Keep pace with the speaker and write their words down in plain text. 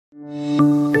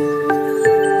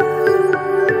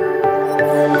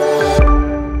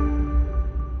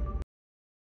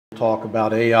Talk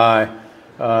about AI in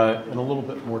a little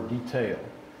bit more detail.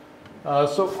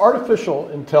 So artificial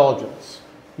intelligence.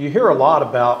 You hear a lot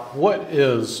about what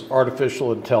is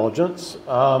artificial intelligence,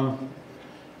 and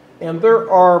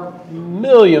there are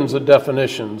millions of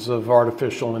definitions of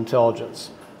artificial intelligence.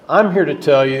 I'm here to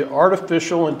tell you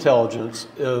artificial intelligence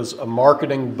is a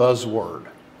marketing buzzword.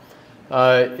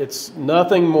 It's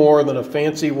nothing more than a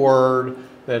fancy word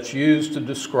that's used to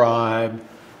describe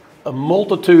a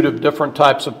multitude of different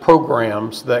types of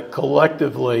programs that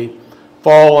collectively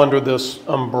fall under this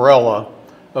umbrella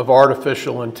of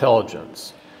artificial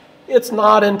intelligence. It's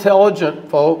not intelligent,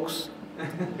 folks.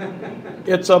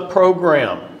 It's a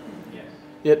program.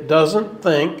 It doesn't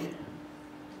think,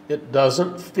 it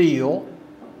doesn't feel,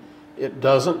 it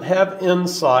doesn't have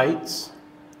insights.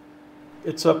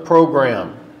 It's a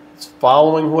program. It's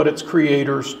following what its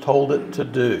creators told it to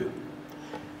do.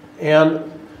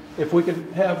 And if we could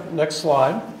have next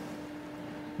slide.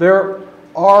 There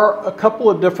are a couple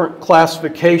of different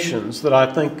classifications that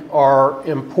I think are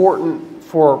important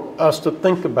for us to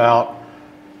think about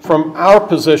from our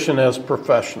position as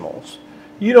professionals.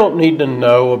 You don't need to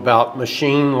know about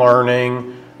machine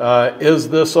learning. Is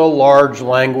this a large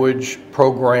language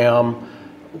program?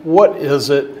 What is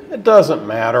it? It doesn't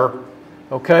matter.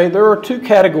 Okay, there are two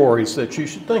categories that you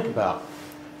should think about.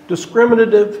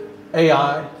 Discriminative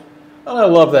AI, and I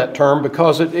love that term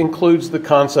because it includes the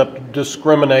concept of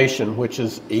discrimination, which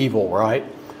is evil, right?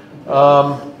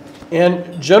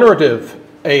 And generative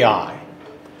AI.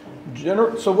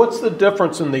 So what's the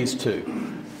difference in these two?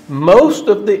 Most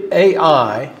of the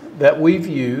AI that we've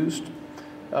used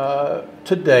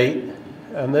to date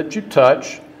and that you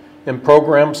touch in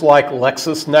programs like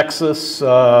LexisNexis,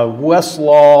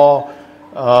 Westlaw,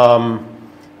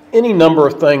 any number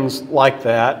of things like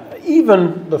that,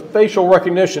 even the facial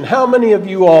recognition. How many of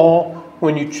you all,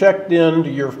 when you checked into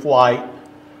your flight,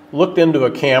 looked into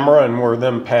a camera and were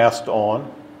then passed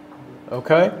on?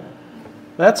 Okay?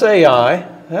 That's AI.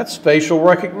 That's facial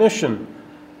recognition.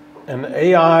 And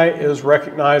AI is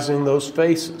recognizing those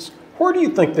faces. Where do you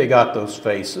think they got those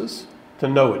faces to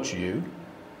know it's you?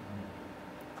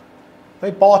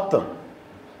 They bought them.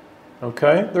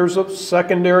 Okay? There's a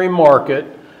secondary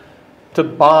market to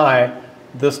buy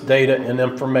this data and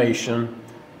information,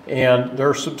 and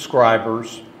their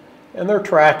subscribers, and they're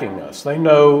tracking us. They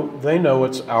know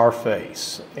it's our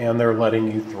face, and they're letting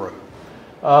you through.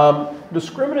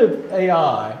 Discriminative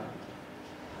AI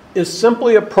is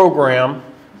simply a program,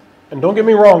 and don't get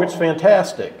me wrong, it's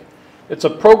fantastic. It's a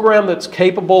program that's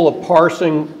capable of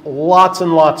parsing lots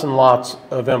and lots and lots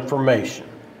of information.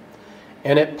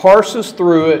 And it parses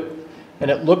through it,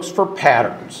 and it looks for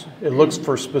patterns. It looks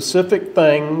for specific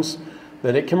things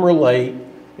that it can relate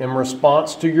in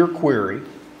response to your query,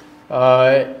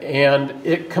 and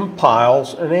it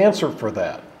compiles an answer for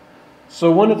that. So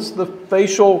when it's the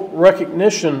facial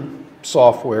recognition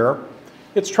software,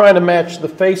 it's trying to match the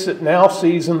face it now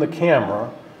sees in the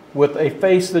camera with a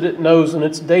face that it knows in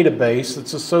its database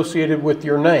that's associated with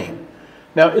your name.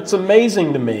 Now, it's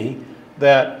amazing to me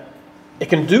that it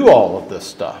can do all of this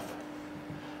stuff.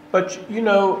 But, you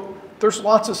know, there's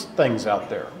lots of things out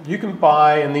there. You can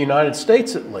buy, in the United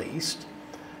States at least,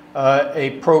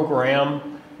 a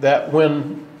program that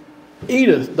when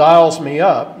Edith dials me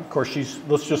up, of course,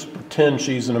 let's just pretend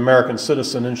she's an American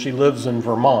citizen and she lives in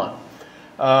Vermont.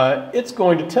 It's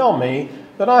going to tell me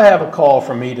that I have a call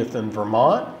from Edith in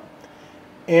Vermont,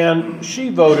 and she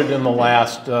voted in the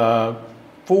last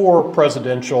 4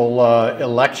 presidential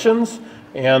elections,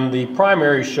 and the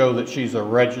primaries show that she's a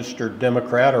registered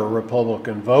Democrat or a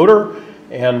Republican voter,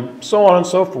 and so on and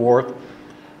so forth,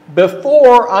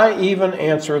 before I even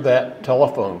answer that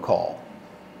telephone call.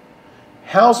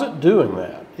 How's it doing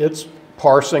that? It's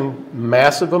parsing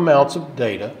massive amounts of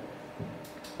data.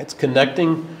 It's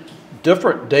connecting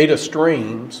different data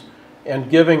streams and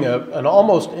giving an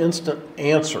almost instant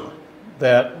answer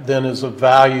that then is of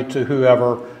value to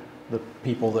whoever the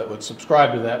people that would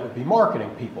subscribe to that would be marketing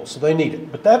people, so they need it.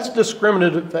 But that's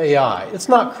discriminative AI. It's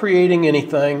not creating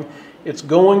anything. It's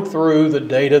going through the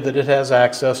data that it has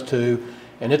access to,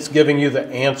 and it's giving you the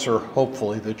answer,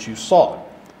 hopefully, that you sought.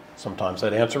 Sometimes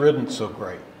that answer isn't so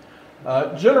great.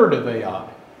 Generative AI.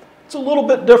 It's a little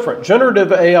bit different.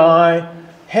 Generative AI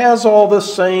has all the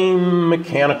same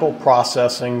mechanical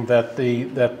processing that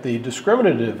the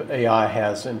discriminative AI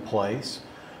has in place,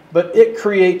 but it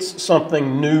creates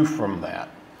something new from that.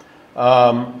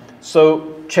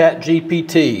 So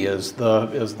ChatGPT is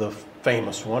the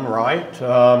famous one, right?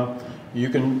 You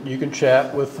can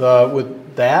chat with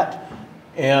that,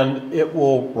 and it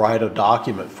will write a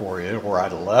document for you. It'll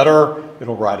write a letter,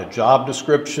 it'll write a job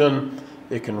description,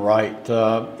 it can write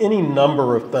any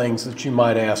number of things that you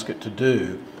might ask it to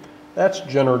do. That's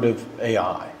generative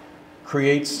AI.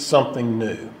 Creates something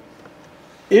new.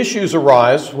 Issues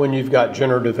arise when you've got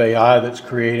generative AI that's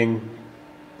creating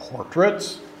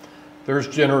portraits. There's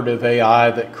generative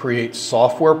AI that creates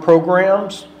software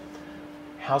programs.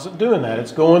 How's it doing that?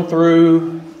 It's going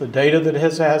through the data that it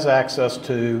has access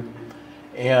to,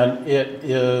 and it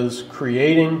is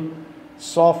creating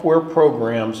software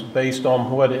programs based on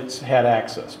what it's had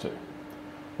access to.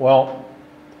 Well,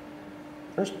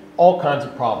 there's all kinds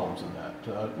of problems in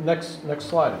that. Next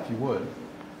slide, if you would.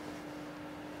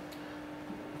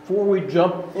 Before we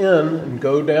jump in and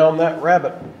go down that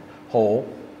rabbit hole,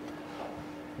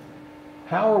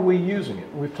 how are we using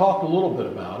it? We've talked a little bit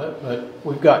about it, but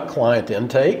we've got client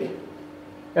intake.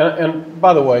 And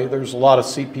by the way, there's a lot of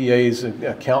CPAs and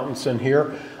accountants in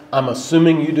here. I'm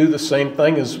assuming you do the same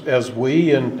thing as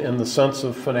we in the sense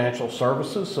of financial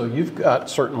services, so you've got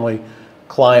certainly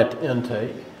client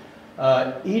intake.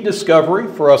 E-discovery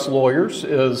for us lawyers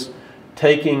is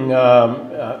taking,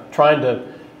 trying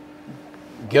to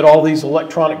get all these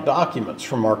electronic documents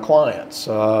from our clients.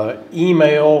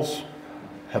 Emails,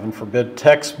 heaven forbid,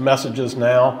 text messages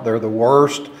now, they're the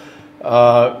worst.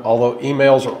 Although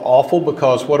emails are awful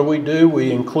because what do?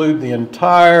 We include the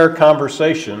entire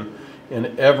conversation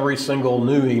in every single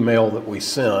new email that we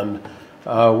send,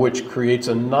 which creates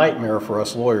a nightmare for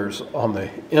us lawyers on the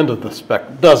end of the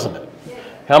spectrum, doesn't it?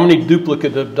 How many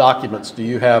duplicative documents do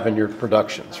you have in your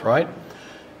productions, right?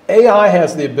 AI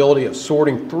has the ability of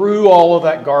sorting through all of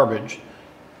that garbage,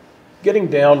 getting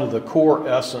down to the core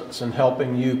essence and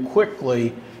helping you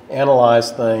quickly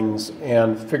analyze things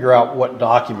and figure out what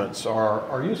documents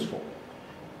are useful.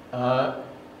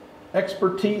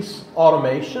 Expertise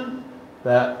automation,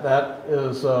 that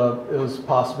is a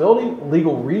possibility.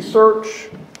 Legal research,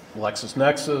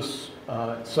 LexisNexis,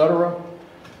 etc.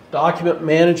 Document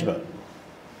management.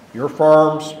 Your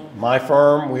firms, my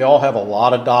firm, we all have a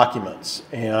lot of documents,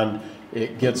 and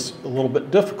it gets a little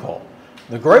bit difficult.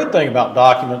 The great thing about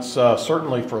documents,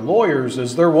 certainly for lawyers,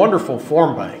 is they're wonderful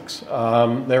form banks.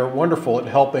 They're wonderful at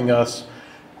helping us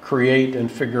create and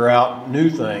figure out new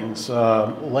things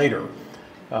later.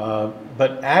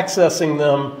 But accessing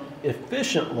them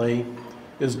efficiently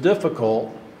is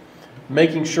difficult.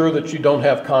 Making sure that you don't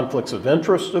have conflicts of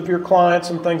interest of your clients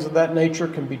and things of that nature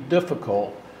can be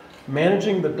difficult.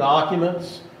 Managing the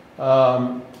documents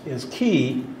is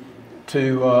key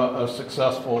to a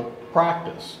successful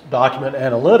practice. Document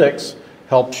analytics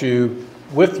helps you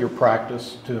with your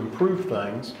practice to improve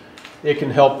things. It can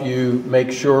help you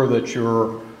make sure that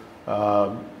your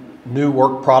new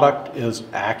work product is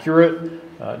accurate,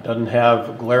 doesn't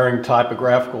have glaring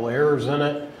typographical errors in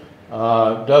it,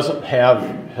 doesn't have,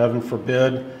 heaven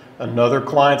forbid, another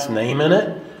client's name in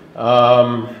it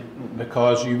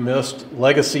because you missed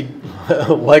legacy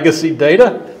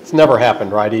data. It's never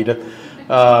happened, right, Edith?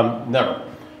 Never.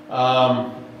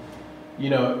 You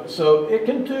know, so it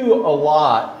can do a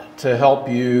lot to help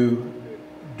you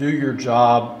do your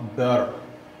job better.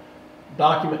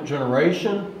 Document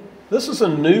generation, this is a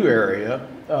new area,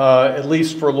 at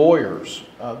least for lawyers.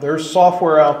 There's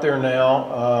software out there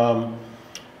now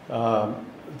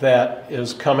that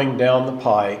is coming down the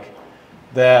pike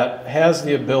that has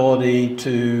the ability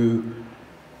to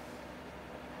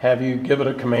have you give it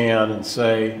a command and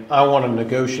say, I want to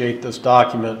negotiate this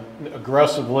document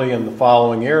aggressively in the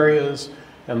following areas.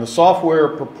 And the software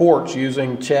purports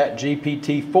using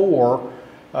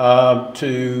ChatGPT-4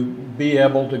 to be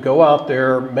able to go out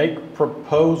there, make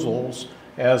proposals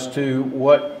as to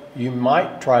what you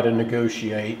might try to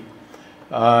negotiate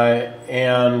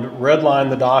and redline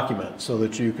the document so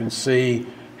that you can see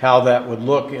how that would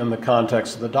look in the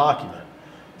context of the document.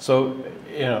 So,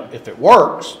 you know, if it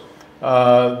works,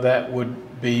 that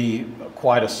would be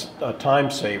quite a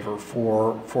time saver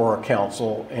for a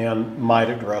counsel and might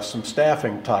address some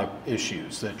staffing type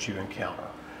issues that you encounter.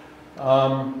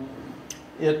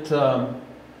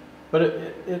 But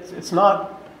it's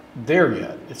not there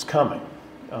yet. It's coming.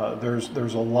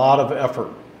 There's a lot of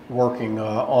effort working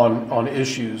on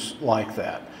issues like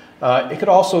that. It could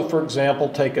also, for example,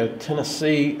 take a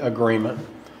Tennessee agreement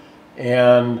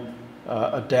and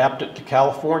adapt it to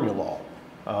California law.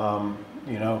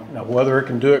 You know, now whether it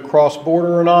can do it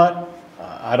cross-border or not,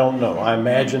 I don't know. I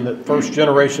imagine that first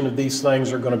generation of these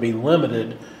things are going to be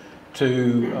limited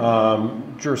to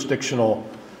jurisdictional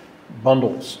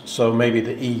bundles. So maybe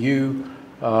the EU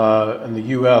and the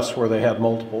US, where they have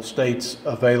multiple states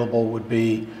available, would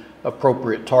be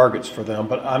appropriate targets for them.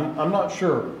 But I'm not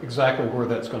sure exactly where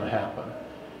that's going to happen.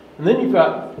 And then you've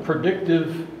got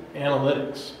predictive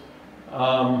analytics.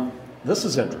 This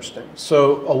is interesting.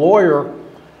 So a lawyer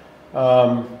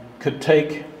could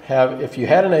if you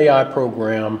had an AI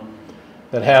program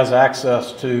that has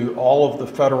access to all of the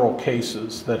federal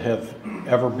cases that have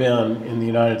ever been in the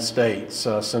United States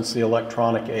since the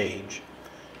electronic age.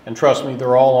 And trust me,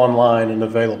 they're all online and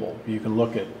available. You can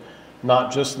look at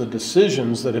not just the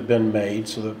decisions that have been made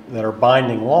that are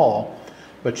binding law,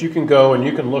 but you can go and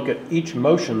you can look at each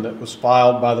motion that was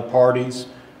filed by the parties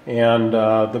and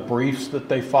the briefs that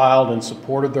they filed in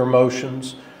support of their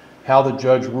motions, how the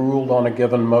judge ruled on a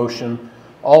given motion,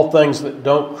 all things that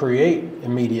don't create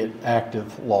immediate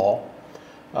active law,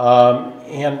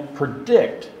 and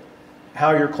predict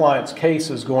how your client's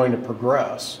case is going to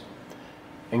progress.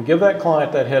 And give that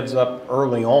client that heads up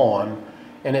early on,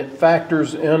 and it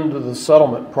factors into the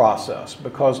settlement process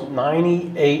because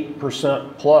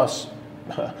 98% plus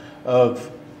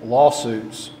of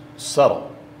lawsuits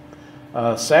settle.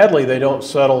 Sadly, they don't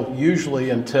settle usually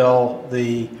until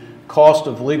the cost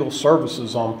of legal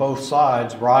services on both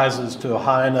sides rises to a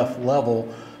high enough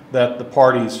level that the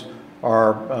parties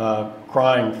are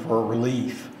crying for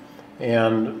relief,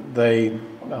 and they,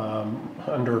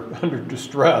 under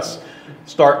distress,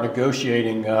 start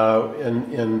negotiating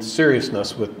in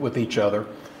seriousness with each other,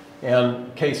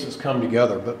 and cases come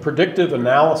together. But predictive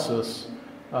analysis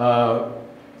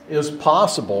is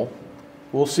possible.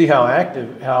 We'll see how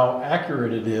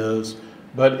accurate it is.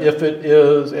 But if it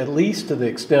is, at least to the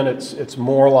extent it's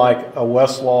more like a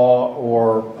Westlaw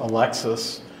or a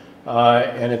Lexis,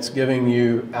 and it's giving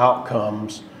you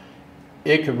outcomes,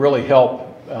 it could really help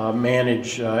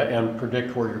manage and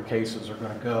predict where your cases are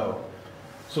going to go.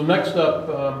 So next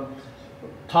up,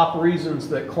 top reasons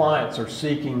that clients are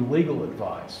seeking legal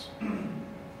advice.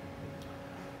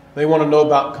 They want to know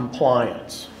about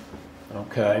compliance,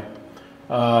 okay,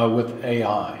 with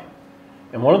AI.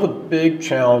 And one of the big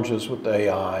challenges with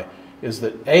AI is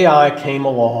that AI came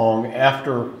along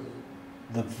after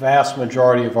the vast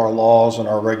majority of our laws and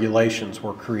our regulations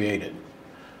were created.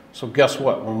 So guess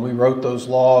what? When we wrote those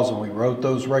laws and we wrote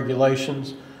those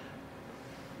regulations,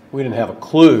 we didn't have a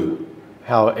clue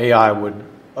how AI would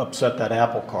upset that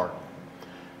apple cart.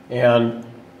 And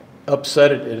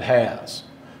upset it has.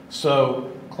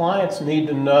 So clients need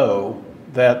to know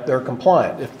that they're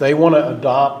compliant. If they want to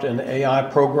adopt an AI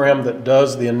program that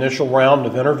does the initial round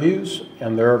of interviews,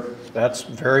 and that's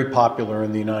very popular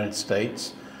in the United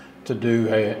States to do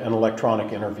an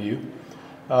electronic interview,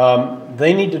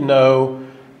 they need to know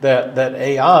that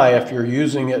AI, if you're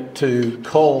using it to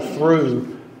cull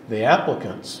through the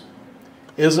applicants,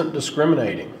 isn't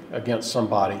discriminating against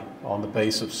somebody on the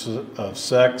basis of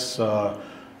sex,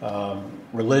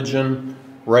 religion,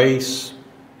 race,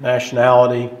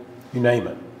 nationality, you name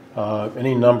it,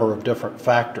 any number of different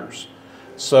factors.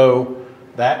 So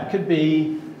that could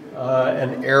be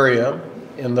an area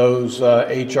in those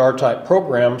HR type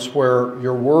programs where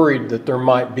you're worried that there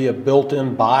might be a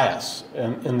built-in bias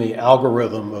in the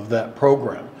algorithm of that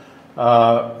program.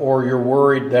 Or you're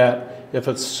worried that if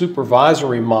it's a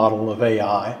supervisory model of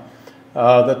AI,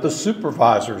 that the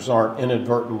supervisors aren't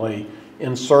inadvertently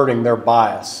inserting their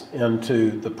bias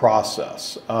into the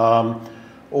process.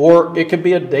 Or it could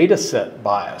be a data set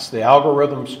bias. The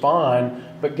algorithm's fine,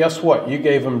 but guess what? You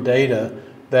gave them data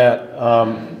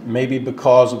that maybe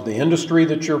because of the industry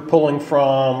that you're pulling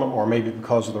from, or maybe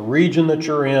because of the region that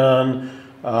you're in,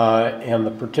 and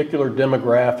the particular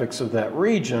demographics of that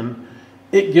region,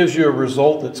 it gives you a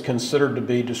result that's considered to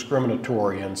be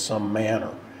discriminatory in some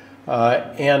manner.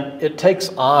 And it takes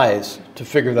eyes to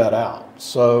figure that out.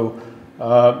 So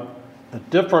the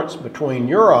difference between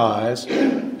your eyes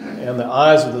and the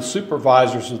eyes of the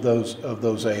supervisors of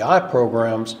those AI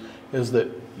programs is that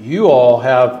you all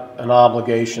have an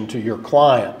obligation to your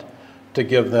client to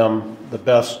give them the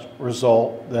best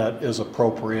result that is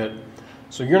appropriate.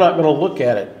 So you're not going to look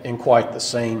at it in quite the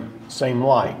same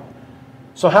light.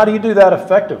 So how do you do that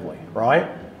effectively, right?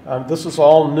 This is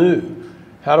all new.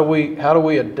 How do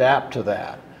we adapt to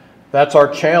that? That's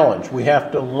our challenge. We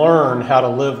have to learn how to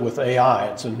live with AI.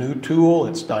 It's a new tool.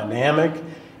 It's dynamic.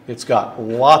 It's got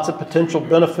lots of potential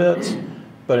benefits,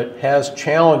 but it has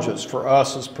challenges for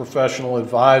us as professional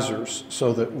advisors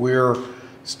so that we're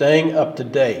staying up to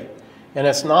date. And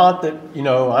it's not that, you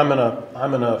know, I'm in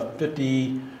a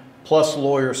 50-plus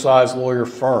lawyer-sized lawyer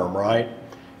firm, right?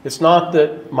 It's not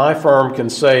that my firm can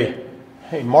say,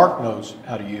 hey, Mark knows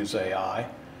how to use AI,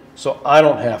 so I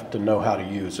don't have to know how to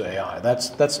use AI.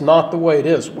 That's not the way it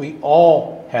is. We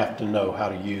all have to know how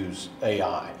to use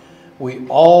AI. We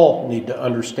all need to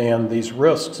understand these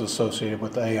risks associated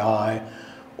with AI,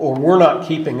 or we're not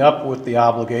keeping up with the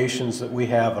obligations that we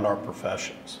have in our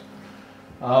professions.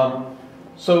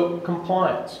 So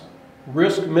compliance,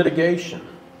 risk mitigation.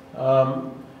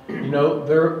 You know,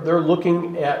 they're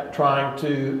looking at trying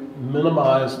to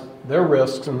minimize their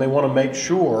risks, and they want to make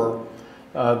sure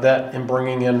that in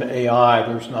bringing in AI,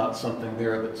 there's not something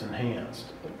there that's enhanced.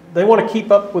 They want to keep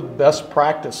up with best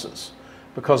practices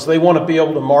because they want to be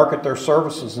able to market their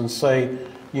services and say,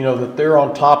 you know, that they're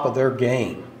on top of their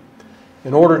game.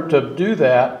 In order to do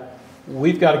that,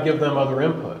 we've got to give them other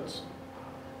inputs.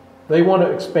 They want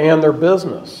to expand their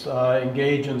business,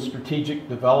 engage in strategic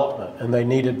development, and they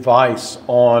need advice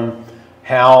on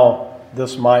how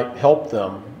this might help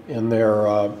them in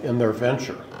their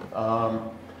venture.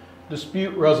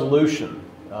 Dispute resolution,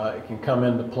 it can come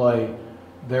into play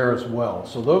there as well.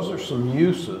 So those are some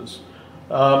uses.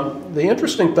 The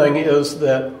interesting thing is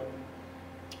that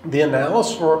the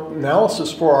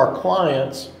analysis for our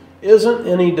clients isn't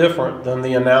any different than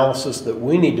the analysis that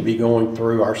we need to be going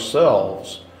through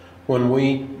ourselves when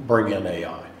we bring in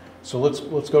AI. So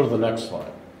let's go to the next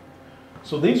slide.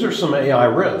 So these are some AI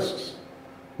risks.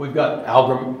 We've got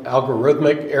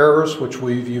algorithmic errors, which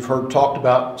you've heard talked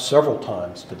about several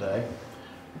times today.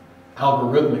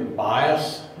 Algorithmic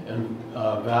bias and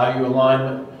value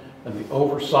alignment, and the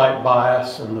oversight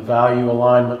bias and the value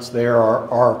alignments there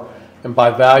are, and by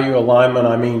value alignment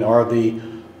I mean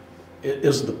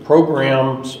is the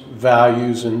program's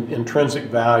values and intrinsic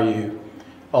value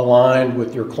aligned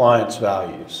with your client's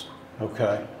values,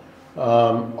 okay?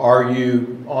 Are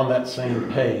you on that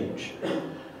same page?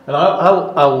 And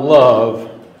I love,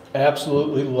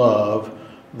 absolutely love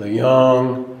the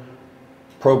young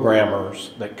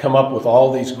programmers that come up with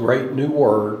all these great new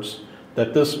words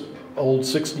that this old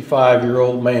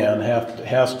 65-year-old man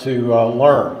has to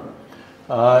learn.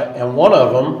 And one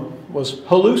of them was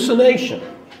hallucination.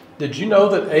 Did you know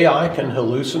that AI can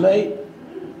hallucinate?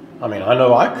 I mean, I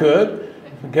know I could.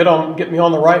 Get me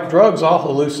on the right drugs, I'll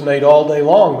hallucinate all day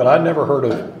long, but I never heard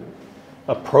of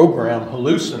a program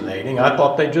hallucinating. I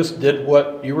thought they just did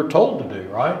what you were told to do,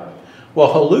 right?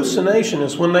 Well, hallucination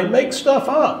is when they make stuff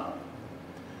up.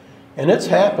 And it's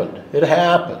happened. It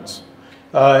happens.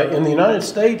 In the United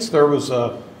States, there was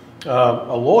a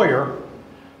lawyer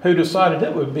who decided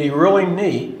it would be really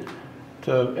neat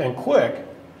and quick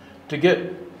to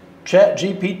get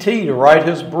ChatGPT to write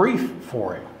his brief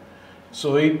for him.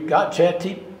 So he got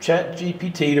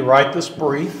ChatGPT to write this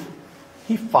brief.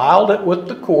 He filed it with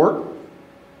the court.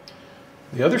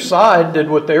 The other side did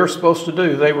what they were supposed to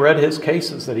do. They read his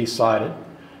cases that he cited,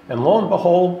 and lo and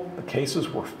behold, the cases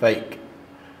were fake.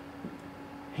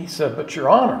 He said, "But Your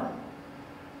Honor,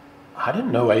 I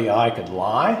didn't know AI could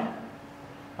lie.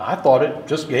 I thought it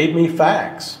just gave me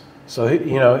facts." So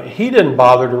he didn't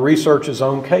bother to research his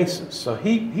own cases. So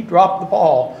he dropped the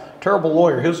ball. Terrible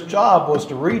lawyer. His job was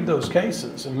to read those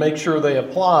cases and make sure they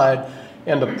applied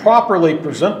and to properly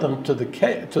present them to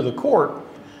the court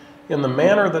in the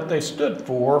manner that they stood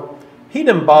for. He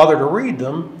didn't bother to read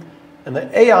them, and the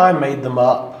AI made them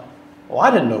up. Well, I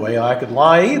didn't know AI could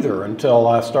lie either until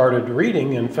I started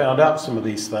reading and found out some of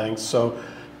these things. So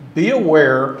be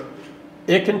aware,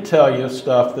 it can tell you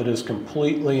stuff that is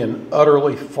completely and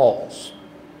utterly false.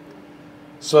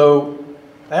 So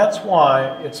that's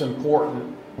why it's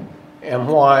important, and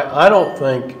why I don't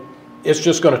think it's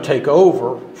just going to take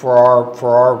over for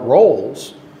our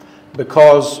roles,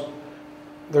 because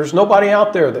there's nobody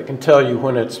out there that can tell you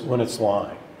when it's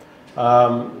lying.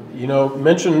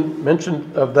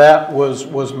 Mention of that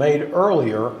was made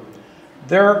earlier.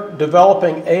 They're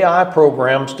developing AI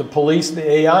programs to police the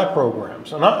AI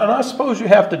programs, and I suppose you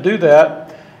have to do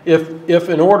that if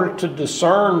in order to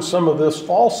discern some of this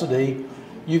falsity,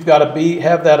 you've got to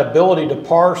have that ability to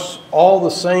parse all the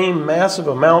same massive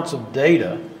amounts of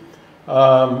data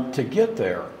to get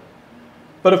there.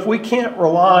 But if we can't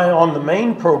rely on the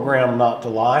main program not to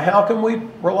lie, how can we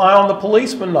rely on the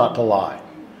policeman not to lie?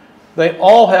 They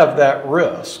all have that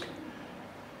risk.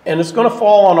 And it's going to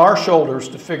fall on our shoulders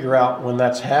to figure out when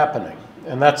that's happening.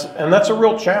 And that's a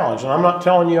real challenge. And I'm not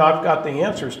telling you I've got the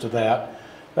answers to that.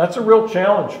 That's a real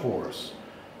challenge for us.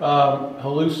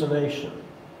 Hallucination.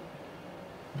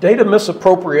 Data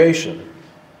misappropriation.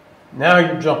 Now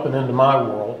you're jumping into my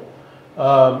world.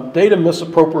 Data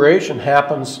misappropriation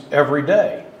happens every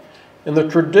day. In the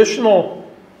traditional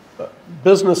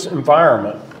business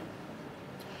environment,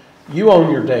 you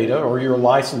own your data, or you're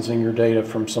licensing your data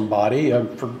from somebody.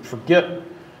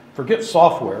 Forget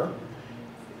software.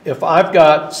 If I've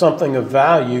got something of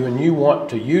value and you want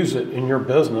to use it in your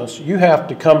business, you have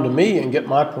to come to me and get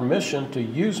my permission to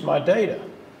use my data.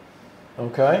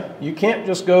 Okay? You can't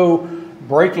just go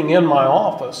breaking in my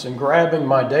office and grabbing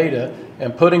my data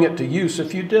and putting it to use.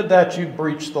 If you did that, you'd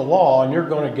breach the law, and you're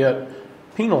going to get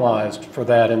penalized for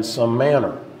that in some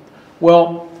manner.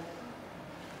 Well,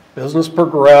 business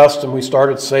progressed, and we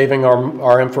started saving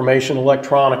our information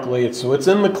electronically. So it's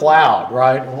in the cloud,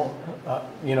 right?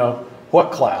 You know,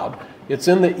 what cloud? It's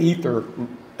in the ether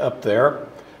up there,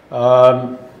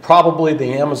 probably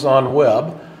the Amazon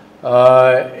web,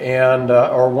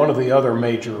 or one of the other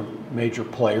major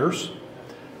players.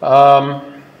 Can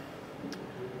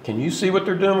you see what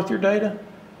they're doing with your data?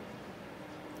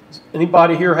 Does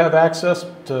anybody here have access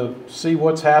to see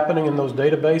what's happening in those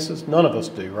databases? None of us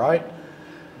do, right?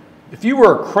 If you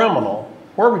were a criminal,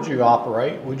 where would you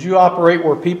operate? Would you operate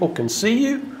where people can see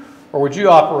you, or would you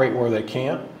operate where they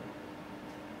can't?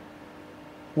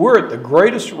 We're at the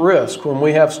greatest risk when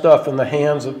we have stuff in the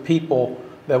hands of people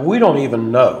that we don't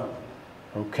even know,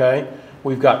 okay?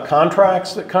 We've got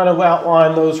contracts that kind of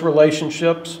outline those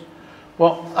relationships.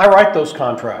 Well, I write those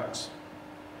contracts.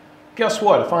 Guess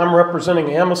what? If I'm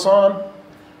representing Amazon,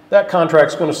 that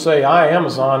contract's going to say, I,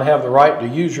 Amazon, have the right to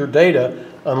use your data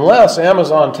unless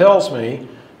Amazon tells me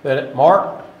that,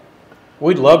 Mark,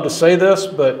 we'd love to say this,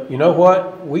 but you know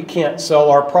what? We can't sell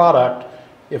our product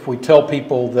if we tell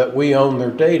people that we own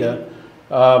their data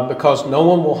because no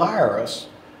one will hire us.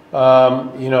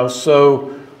 You know,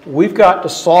 so we've got to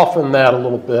soften that a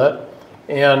little bit,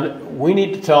 and we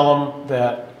need to tell them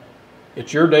that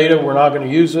it's your data, we're not going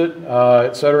to use it,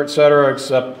 et cetera,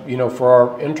 except, you know, for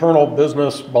our internal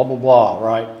business, blah, blah, blah,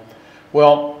 right?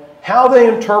 Well, how they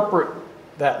interpret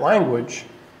that language,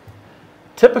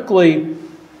 typically,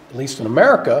 at least in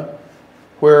America,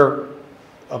 where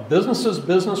a business's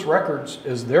business records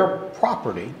is their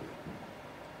property,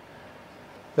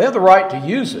 they have the right to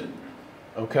use it,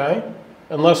 okay?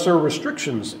 Unless there are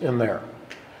restrictions in there.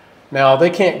 Now, they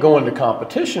can't go into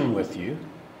competition with you.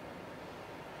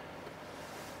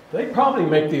 They probably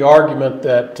make the argument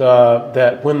that,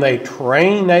 that when they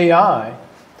train AI,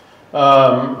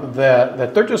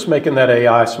 that they're just making that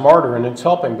AI smarter and it's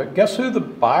helping. But guess who the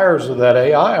buyers of that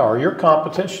AI are? Your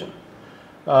competition.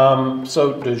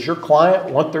 So does your client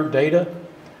want their data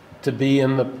to be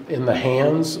in the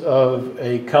hands of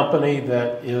a company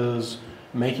that is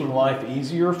making life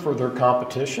easier for their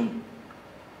competition?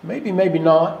 Maybe, maybe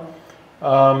not.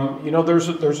 You know, there's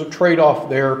a trade-off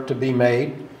there to be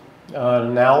made, an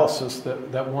analysis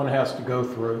that one has to go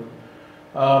through.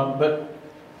 But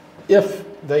if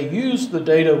they use the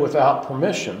data without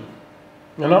permission,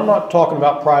 and I'm not talking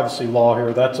about privacy law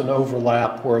here, that's an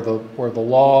overlap where the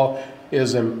law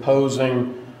is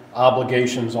imposing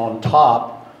obligations on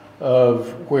top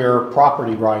of where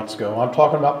property rights go. I'm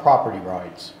talking about property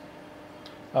rights.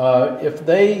 If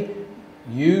they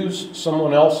use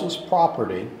someone else's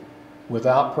property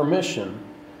without permission,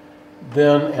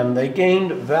 and they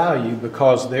gained value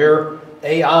because their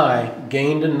AI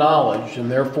gained in knowledge and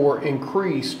therefore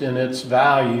increased in its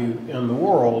value in the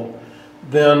world,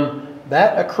 then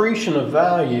that accretion of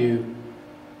value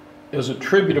is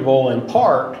attributable in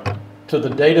part to the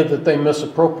data that they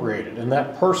misappropriated. And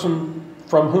that person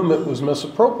from whom it was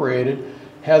misappropriated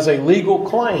has a legal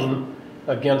claim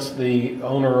against the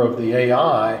owner of the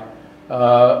AI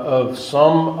of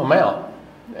some amount.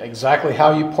 Exactly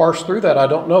how you parse through that, I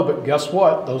don't know, but guess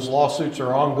what? Those lawsuits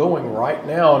are ongoing right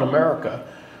now in America.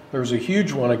 There's a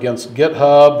huge one against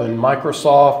GitHub and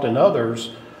Microsoft and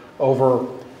others over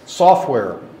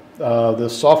software, the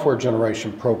software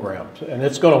generation programs. And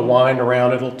it's going to wind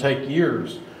around, it'll take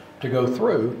years to go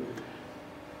through.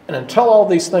 And until all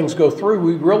these things go through,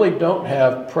 we really don't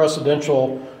have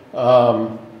precedential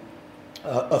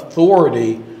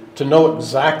authority to know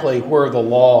exactly where the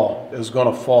law is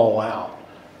going to fall out.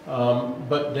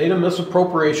 But data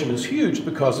misappropriation is huge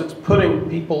because it's putting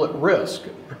people at risk,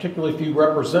 particularly if you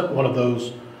represent one of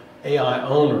those AI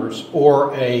owners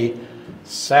or a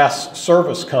SaaS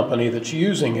service company that's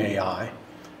using AI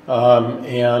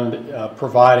and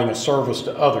providing a service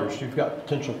to others. You've got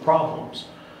potential problems.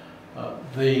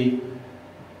 The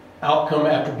outcome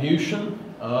attribution,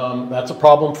 that's a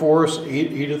problem for us.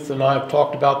 Edith and I have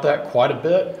talked about that quite a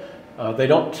bit. They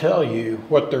don't tell you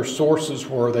what their sources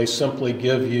were, they simply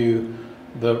give you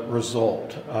the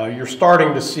result. You're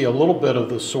starting to see a little bit of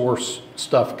the source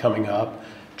stuff coming up.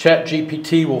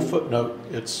 ChatGPT will footnote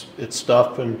its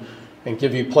stuff and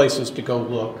give you places to go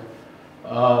look.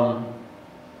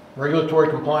 Regulatory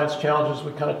compliance challenges,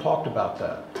 we kind of talked about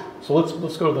that. So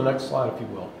let's go to the next slide, if you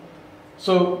will.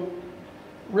 So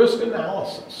risk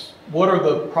analysis. What are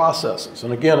the processes?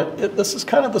 And again, this is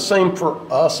kind of the same for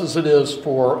us as it is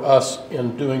for us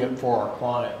in doing it for our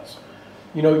clients.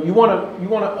 You know, you want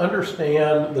to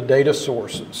understand the data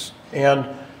sources. And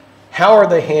How are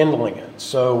they handling it?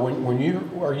 So when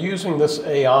you are using this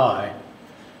AI,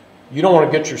 you don't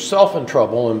want to get yourself in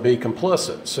trouble and be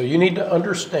complicit. So you need to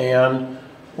understand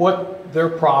what their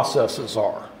processes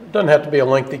are. It doesn't have to be a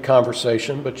lengthy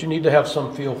conversation, but you need to have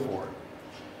some feel for it.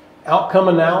 Outcome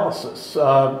analysis.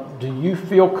 Do you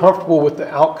feel comfortable with the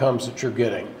outcomes that you're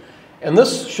getting? And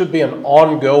this should be an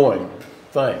ongoing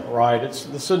thing, right? This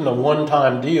isn't a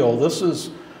one-time deal. This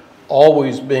is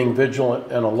always being vigilant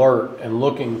and alert and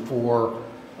looking for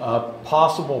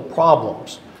possible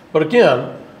problems. But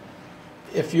again,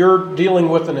 if you're dealing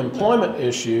with an employment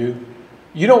issue,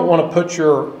 you don't want to put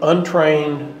your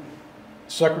untrained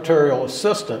secretarial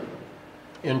assistant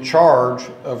in charge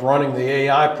of running the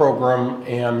AI program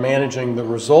and managing the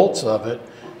results of it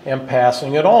and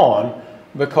passing it on,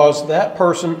 because that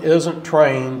person isn't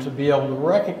trained to be able to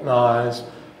recognize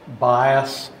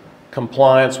bias,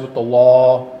 compliance with the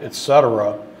law,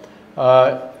 etc.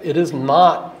 It is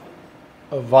not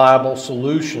a viable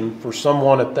solution for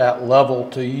someone at that level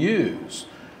to use.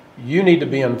 You need to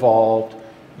be involved.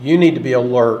 You need to be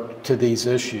alert to these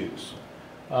issues.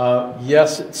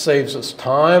 Yes, it saves us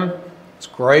time. It's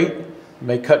great. It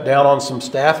may cut down on some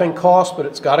staffing costs, but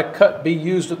it's got to be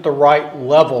used at the right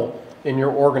level in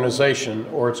your organization,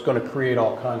 or it's going to create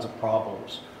all kinds of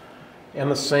problems.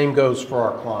 And the same goes for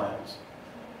our clients.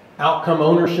 Outcome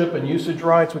ownership and usage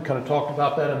rights, we kind of talked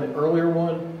about that in the earlier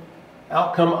one.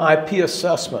 Outcome IP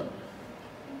assessment.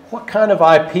 What kind of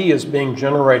IP is being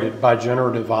generated by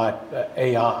generative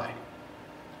AI?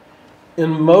 In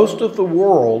most of the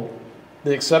world,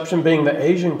 the exception being the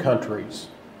Asian countries,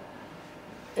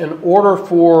 in order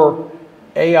for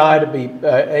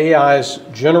AI's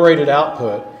generated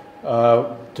output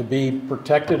to be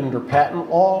protected under patent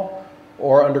law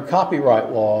or under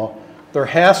copyright law, there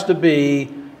has to be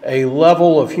a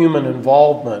level of human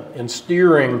involvement in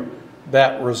steering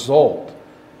that result,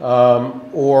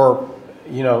 or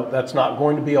that's not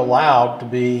going to be allowed to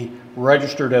be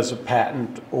registered as a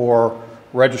patent or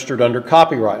registered under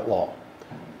copyright law.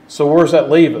 So where does that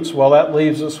leave us? Well, that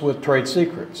leaves us with trade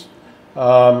secrets,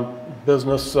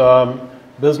 business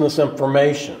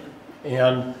information,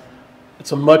 and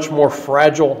it's a much more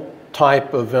fragile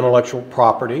type of intellectual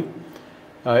property.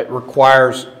 It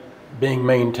requires being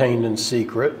maintained in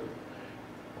secret.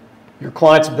 Your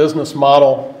client's business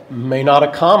model may not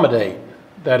accommodate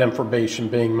that information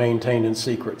being maintained in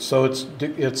secret. So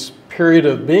its period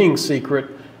of being secret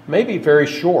may be very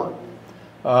short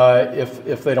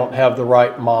if they don't have the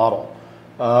right model.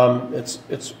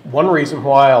 It's one reason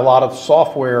why a lot of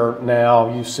software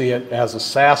now, you see it as a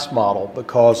SaaS model,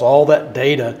 because all that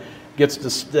data gets to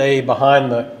stay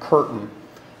behind the curtain,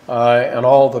 and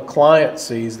all the client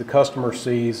sees, the customer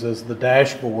sees, is the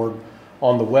dashboard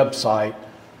on the website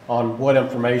on what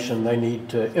information they need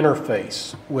to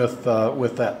interface with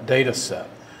that data set.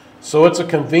 So it's a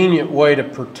convenient way to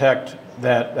protect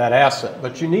that asset.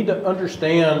 But you need to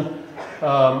understand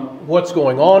what's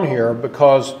going on here,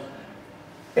 because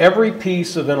every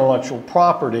piece of intellectual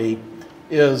property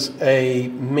is a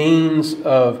means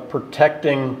of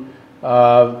protecting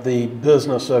the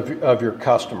business of your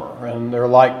customer. And they're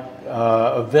like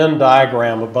a Venn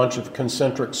diagram, a bunch of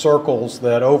concentric circles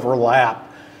that overlap,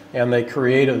 and they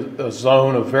create a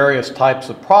zone of various types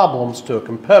of problems to a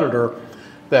competitor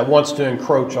that wants to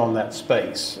encroach on that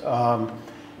space.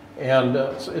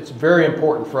 It's very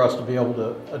important for us to be able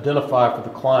to identify for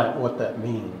the client what that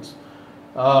means.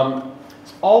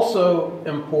 It's also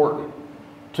important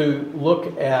to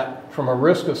look at, from a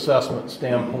risk assessment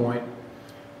standpoint,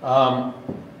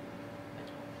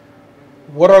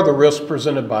 what are the risks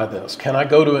presented by this? Can I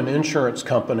go to an insurance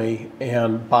company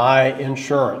and buy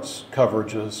insurance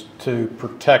coverages to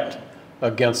protect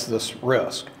against this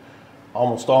risk?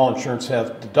 Almost all insurance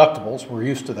have deductibles. We're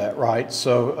used to that, right?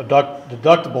 So a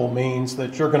deductible means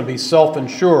that you're going to be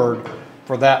self-insured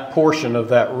for that portion of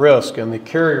that risk, and the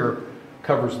carrier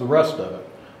covers the rest of it.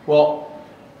 Well,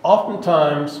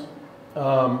 oftentimes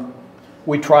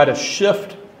we try to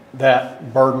shift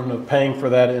that burden of paying for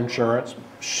that insurance,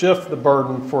 shift the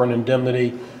burden for an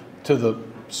indemnity to the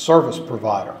service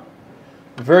provider.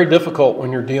 Very difficult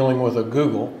when you're dealing with a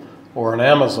Google or an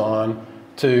Amazon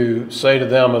to say to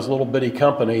them as a little bitty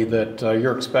company that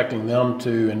you're expecting them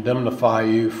to indemnify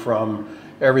you from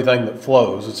everything that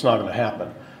flows. It's not going to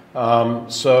happen.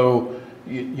 So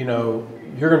you're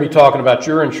going to be talking about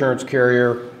your insurance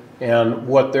carrier and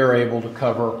what they're able to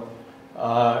cover.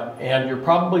 And you're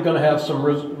probably going to have some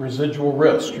residual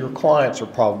risk. Your clients are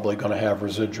probably going to have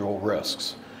residual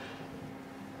risks.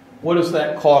 What is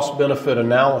that cost-benefit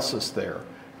analysis there?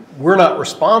 We're not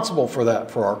responsible for that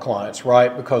for our clients,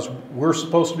 right? Because we're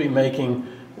supposed to be making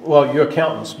well, you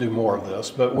accountants do more of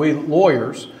this, but we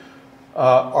lawyers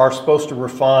are supposed to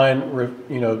refine,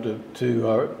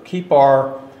 to keep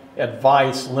our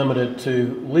advice limited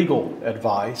to legal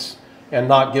advice and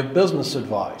not give business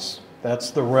advice.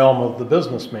 That's the realm of the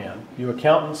businessman. You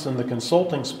accountants in the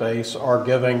consulting space are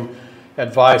giving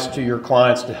advice to your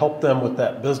clients to help them with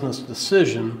that business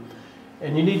decision.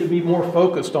 And you need to be more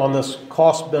focused on this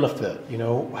cost benefit.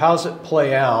 How does it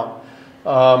play out?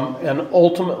 And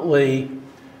ultimately,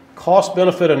 cost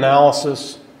benefit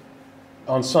analysis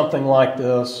on something like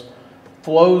this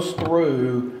flows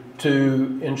through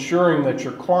to ensuring that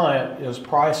your client is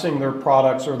pricing their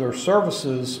products or their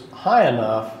services high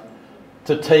enough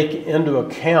to take into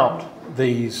account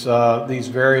these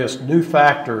various new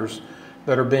factors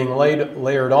that are being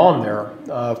layered on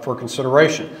there for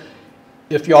consideration.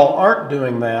 If y'all aren't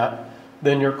doing that,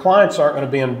 then your clients aren't going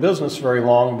to be in business very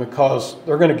long because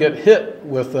they're going to get hit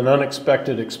with an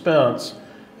unexpected expense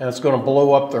and it's going to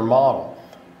blow up their model.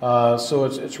 So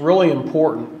it's really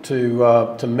important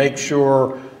to make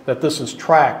sure that this is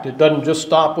tracked. It doesn't just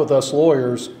stop with us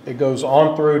lawyers. It goes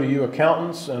on through to you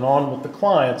accountants and on with the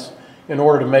clients in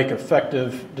order to make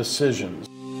effective decisions.